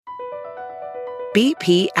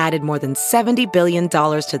BP added more than $70 billion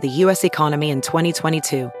to the U.S. economy in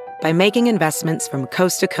 2022 by making investments from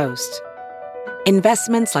coast to coast.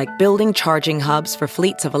 Investments like building charging hubs for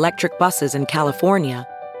fleets of electric buses in California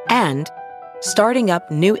and starting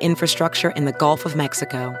up new infrastructure in the Gulf of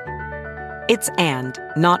Mexico. It's and,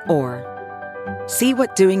 not or. See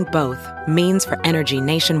what doing both means for energy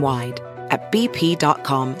nationwide at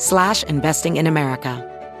bp.com/investing in America.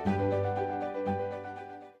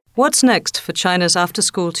 What's next for China's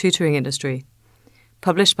after-school tutoring industry?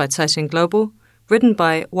 Published by Caixin Global, written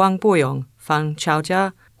by Wang Boyong, Fang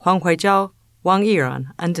Chaojia, Huang Huijiao, Wang Yiran,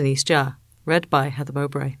 and Denise Jia. Read by Heather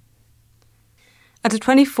Mowbray. At a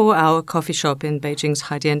 24-hour coffee shop in Beijing's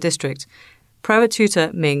Haidian district, private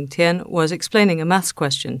tutor Ming Tian was explaining a maths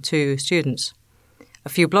question to students. A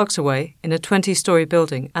few blocks away, in a 20-story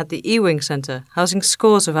building at the E-Wing Center, housing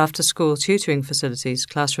scores of after-school tutoring facilities,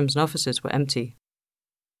 classrooms and offices were empty.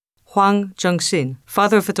 Huang Zhengxin,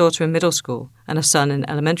 father of a daughter in middle school and a son in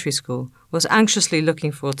elementary school, was anxiously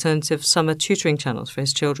looking for alternative summer tutoring channels for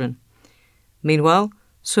his children. Meanwhile,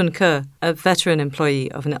 Sun Ke, a veteran employee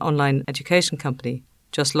of an online education company,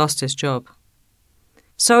 just lost his job.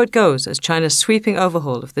 So it goes as China's sweeping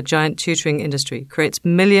overhaul of the giant tutoring industry creates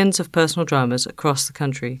millions of personal dramas across the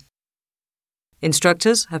country.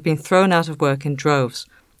 Instructors have been thrown out of work in droves,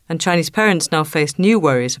 and Chinese parents now face new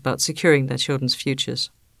worries about securing their children's futures.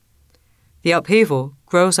 The upheaval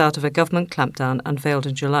grows out of a government clampdown unveiled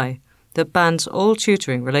in July that bans all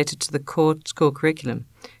tutoring related to the core school curriculum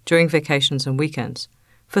during vacations and weekends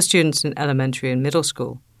for students in elementary and middle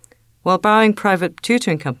school, while barring private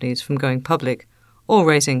tutoring companies from going public or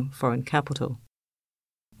raising foreign capital.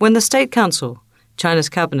 When the State Council, China's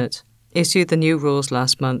cabinet, issued the new rules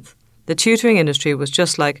last month, the tutoring industry was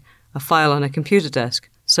just like a file on a computer desk,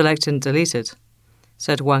 selected and deleted,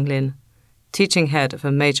 said Wang Lin, teaching head of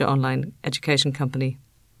a major online education company.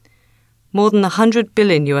 More than $100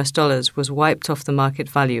 billion was wiped off the market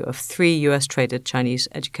value of 3 US-traded Chinese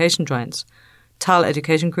education giants, Tal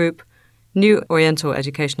Education Group, New Oriental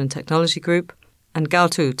Education and Technology Group, and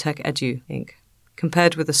Gaotu Tech Edu, Inc.,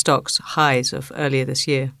 compared with the stock's highs of earlier this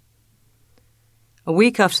year. A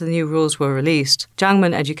week after the new rules were released,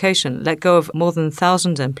 Jiangmen Education let go of more than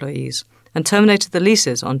 1,000 employees and terminated the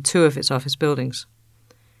leases on 2 of its office buildings.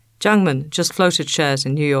 Jiangmen just floated shares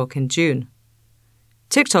in New York in June.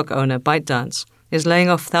 TikTok owner ByteDance is laying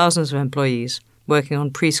off thousands of employees working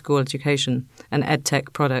on preschool education and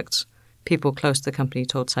edtech products, people close to the company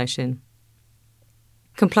told Caixin.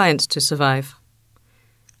 Compliance to survive.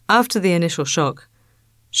 After the initial shock,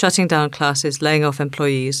 shutting down classes, laying off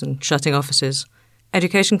employees and shutting offices,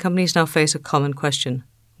 education companies now face a common question.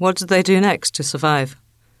 What do they do next to survive?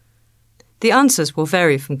 The answers will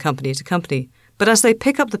vary from company to company, but as they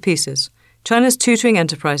pick up the pieces, China's tutoring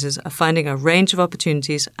enterprises are finding a range of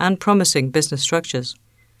opportunities and promising business structures.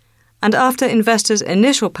 And after investors'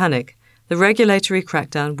 initial panic, the regulatory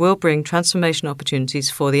crackdown will bring transformation opportunities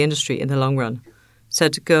for the industry in the long run,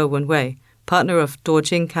 said Ge Wenwei, partner of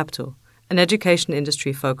Dojing Capital, an education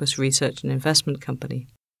industry-focused research and investment company.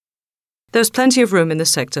 There's plenty of room in the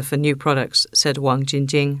sector for new products, said Wang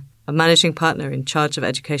Jinjing, a managing partner in charge of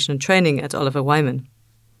education and training at Oliver Wyman.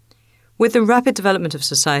 With the rapid development of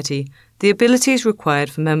society, the abilities required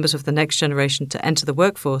for members of the next generation to enter the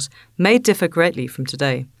workforce may differ greatly from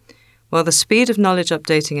today, while the speed of knowledge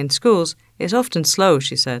updating in schools is often slow,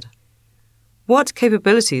 she said. What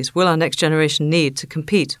capabilities will our next generation need to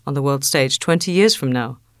compete on the world stage 20 years from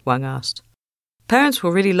now? Wang asked. Parents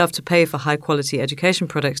will really love to pay for high-quality education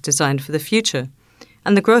products designed for the future,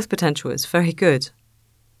 and the growth potential is very good.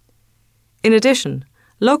 In addition,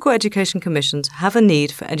 local education commissions have a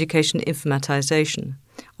need for education informatization,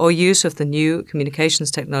 or use of the new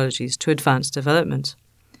communications technologies to advance development.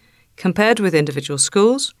 Compared with individual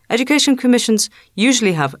schools, education commissions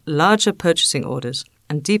usually have larger purchasing orders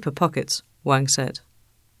and deeper pockets, Wang said.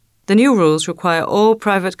 The new rules require all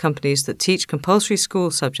private companies that teach compulsory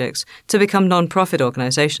school subjects to become non-profit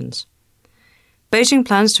organizations. Beijing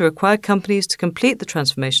plans to require companies to complete the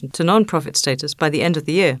transformation to non-profit status by the end of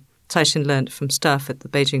the year, Caixin learned from staff at the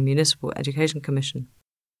Beijing Municipal Education Commission.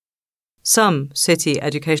 Some city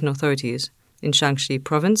education authorities in Shaanxi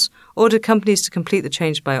province ordered companies to complete the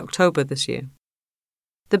change by October this year.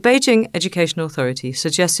 The Beijing Education Authority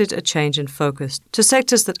suggested a change in focus to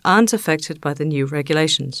sectors that aren't affected by the new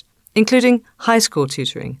regulations, including high school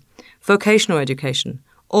tutoring, vocational education,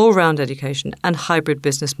 all-round education, and hybrid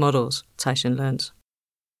business models, Caixin learned.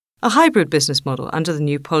 A hybrid business model under the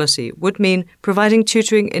new policy would mean providing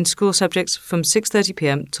tutoring in school subjects from 6:30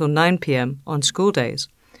 p.m. till 9 p.m. on school days,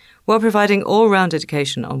 while providing all-round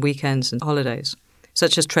education on weekends and holidays,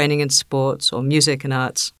 such as training in sports or music and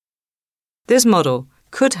arts. This model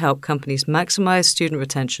could help companies maximize student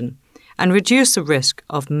retention and reduce the risk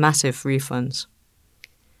of massive refunds.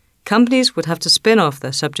 Companies would have to spin off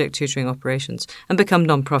their subject tutoring operations and become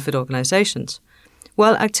non-profit organizations,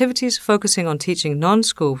 while activities focusing on teaching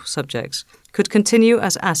non-school subjects could continue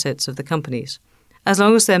as assets of the companies, as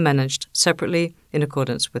long as they're managed separately in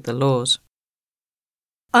accordance with the laws.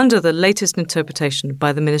 Under the latest interpretation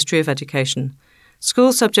by the Ministry of Education,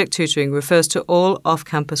 school subject tutoring refers to all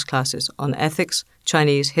off-campus classes on ethics,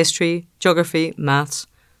 Chinese, history, geography, maths,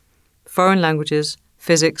 foreign languages,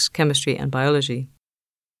 physics, chemistry, and biology.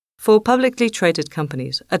 For publicly traded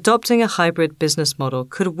companies, adopting a hybrid business model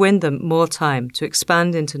could win them more time to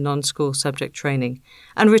expand into non-school subject training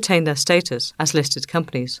and retain their status as listed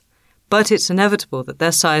companies, but it's inevitable that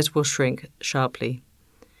their size will shrink sharply.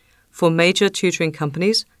 For major tutoring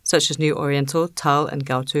companies, such as New Oriental, TAL, and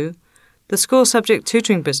Gaotu, the school subject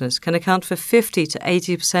tutoring business can account for 50 to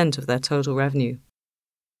 80% of their total revenue.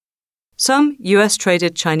 Some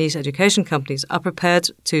US-traded Chinese education companies are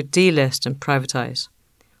prepared to delist and privatize.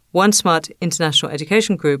 OneSmart International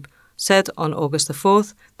Education Group said on August the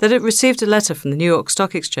 4th that it received a letter from the New York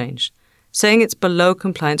Stock Exchange saying it's below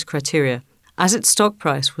compliance criteria as its stock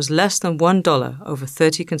price was less than $1 over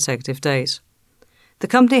 30 consecutive days. The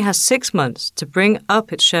company has 6 months to bring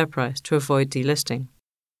up its share price to avoid delisting.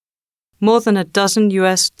 More than a dozen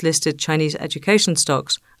US-listed Chinese education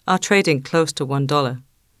stocks are trading close to $1.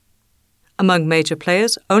 Among major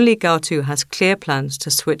players, only Gaotu has clear plans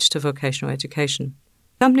to switch to vocational education.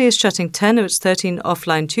 The company is shutting 10 of its 13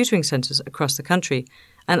 offline tutoring centers across the country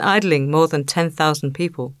and idling more than 10,000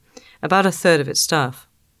 people, about a third of its staff.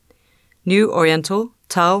 New Oriental,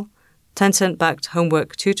 TAL, Tencent-backed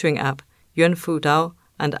homework tutoring app Yuanfu Dao,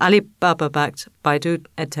 and Alibaba-backed Baidu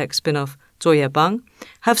edtech spin-off Bang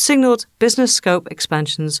have signaled business scope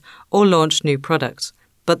expansions or launched new products,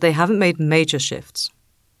 but they haven't made major shifts.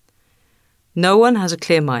 No one has a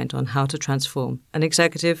clear mind on how to transform, an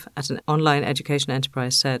executive at an online education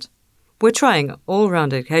enterprise said. We're trying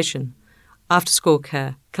all-round education, after-school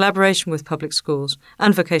care, collaboration with public schools,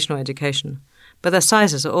 and vocational education, but their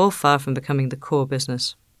sizes are all far from becoming the core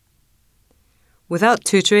business. Without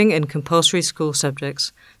tutoring in compulsory school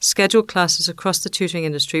subjects, scheduled classes across the tutoring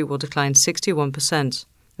industry will decline 61%,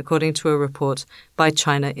 according to a report by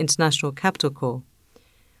China International Capital Call.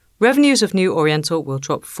 Revenues of New Oriental will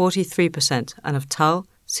drop 43% and of TAL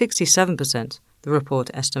 67%, the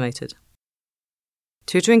report estimated.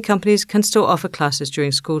 Tutoring companies can still offer classes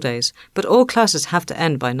during school days, but all classes have to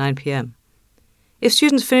end by 9 p.m. If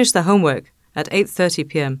students finish their homework at 8:30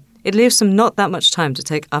 p.m., it leaves them not that much time to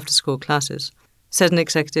take after-school classes, said an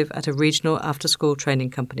executive at a regional after-school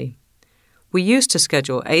training company. We used to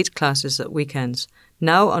schedule 8 classes at weekends.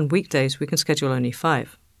 Now on weekdays we can schedule only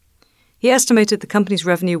 5. He estimated the company's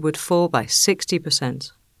revenue would fall by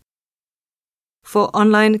 60%. For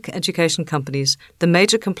online education companies, the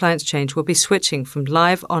major compliance change will be switching from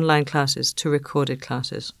live online classes to recorded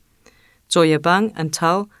classes. Bang and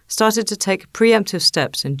TAL started to take preemptive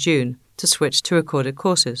steps in June to switch to recorded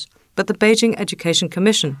courses, but the Beijing Education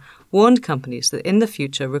Commission warned companies that in the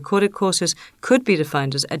future recorded courses could be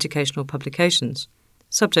defined as educational publications,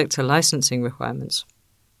 subject to licensing requirements.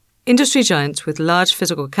 Industry giants with large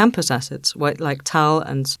physical campus assets, like TAL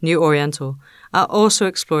and New Oriental, are also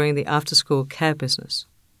exploring the after-school care business.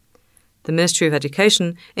 The Ministry of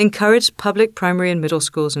Education encouraged public primary and middle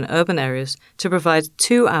schools in urban areas to provide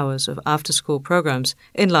 2 hours of after-school programs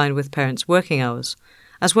in line with parents' working hours,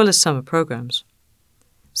 as well as summer programs.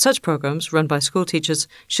 Such programs, run by school teachers,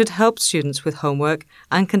 should help students with homework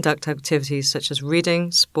and conduct activities such as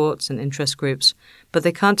reading, sports, and interest groups, but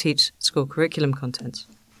they can't teach school curriculum content.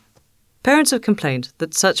 Parents have complained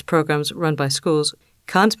that such programs run by schools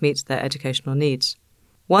can't meet their educational needs.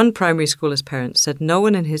 One primary schoolers parent said no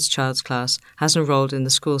one in his child's class has enrolled in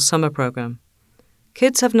the school's summer program.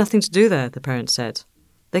 Kids have nothing to do there, the parent said.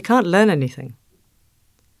 They can't learn anything.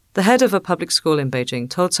 The head of a public school in Beijing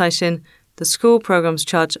told Caixin the school programs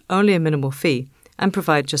charge only a minimal fee and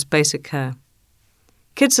provide just basic care.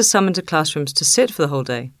 Kids are summoned to classrooms to sit for the whole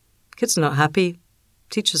day. Kids are not happy,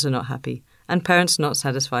 teachers are not happy, and parents are not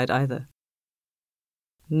satisfied either.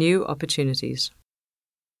 New opportunities.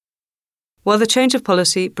 While the change of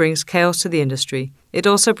policy brings chaos to the industry, it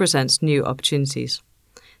also presents new opportunities.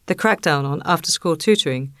 The crackdown on after-school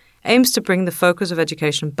tutoring aims to bring the focus of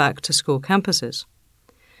education back to school campuses.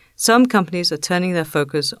 Some companies are turning their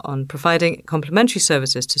focus on providing complementary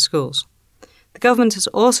services to schools. The government has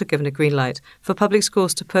also given a green light for public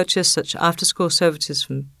schools to purchase such after-school services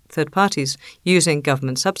from third parties using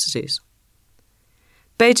government subsidies.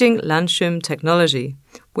 Beijing Lanxun Technology,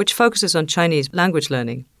 which focuses on Chinese language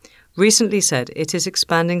learning, recently said it is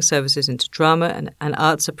expanding services into drama and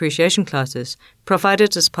arts appreciation classes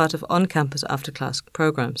provided as part of on-campus after-class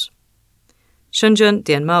programs. Shenzhen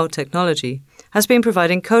Dianmao Technology has been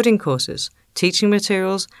providing coding courses, teaching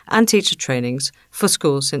materials and teacher trainings for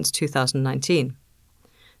schools since 2019.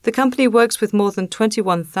 The company works with more than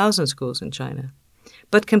 21,000 schools in China,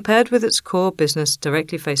 but compared with its core business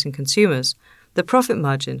directly facing consumers, the profit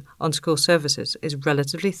margin on school services is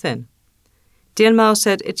relatively thin. Dianmao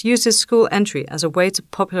said it uses school entry as a way to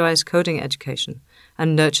popularize coding education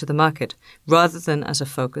and nurture the market, rather than as a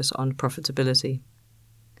focus on profitability.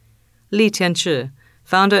 Li Tianchi,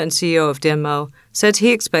 founder and CEO of Dianmao, said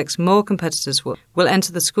he expects more competitors will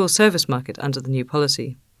enter the school service market under the new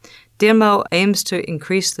policy. Dianmao aims to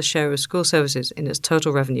increase the share of school services in its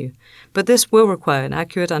total revenue, but this will require an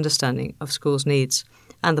accurate understanding of schools' needs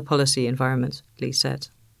and the policy environment, Li said.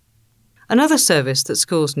 Another service that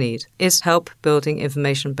schools need is help building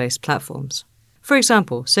information-based platforms. For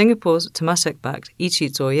example, Singapore's Temasek-backed Ichi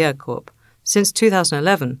Zoye Corp, since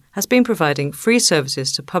 2011, has been providing free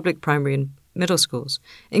services to public primary and middle schools,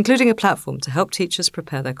 including a platform to help teachers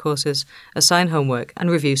prepare their courses, assign homework,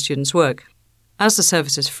 and review students' work. As the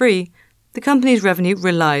service is free, the company's revenue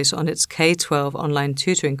relies on its K-12 online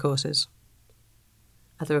tutoring courses.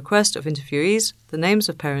 At the request of interviewees, the names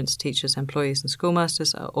of parents, teachers, employees, and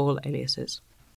schoolmasters are all aliases.